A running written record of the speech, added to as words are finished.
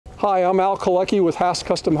Hi, I'm Al Kalecki with Hask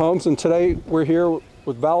Custom Homes, and today we're here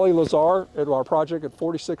with Valley Lazar at our project at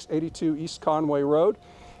 4682 East Conway Road.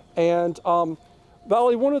 And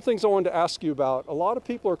Valley, one of the things I wanted to ask you about, a lot of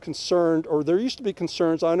people are concerned, or there used to be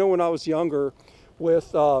concerns, I know when I was younger,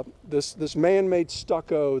 with this man-made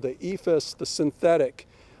stucco, the ephes, the synthetic.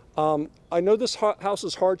 I know this house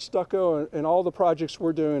is hard stucco, and all the projects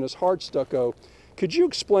we're doing is hard stucco. Could you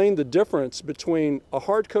explain the difference between a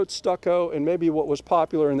hard coat stucco and maybe what was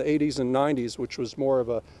popular in the 80s and 90s, which was more of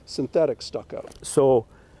a synthetic stucco? So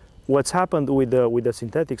what's happened with the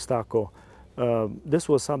synthetic stucco, this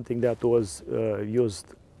was something that was used,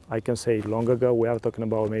 I can say, long ago. We are talking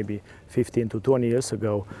about maybe 15 to 20 years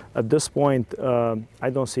ago. At this point, I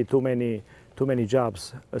don't see too many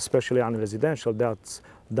jobs, especially on residential, that's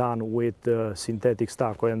done with synthetic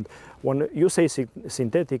stucco. And when you say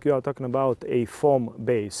synthetic, you are talking about a foam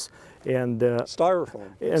base. And styrofoam.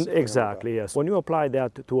 And exactly, yes. When you apply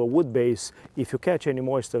that to a wood base, if you catch any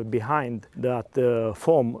moisture behind that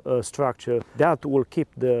foam structure, that will keep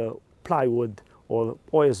the plywood or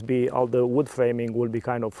OSB, all the wood framing will be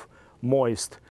kind of moist.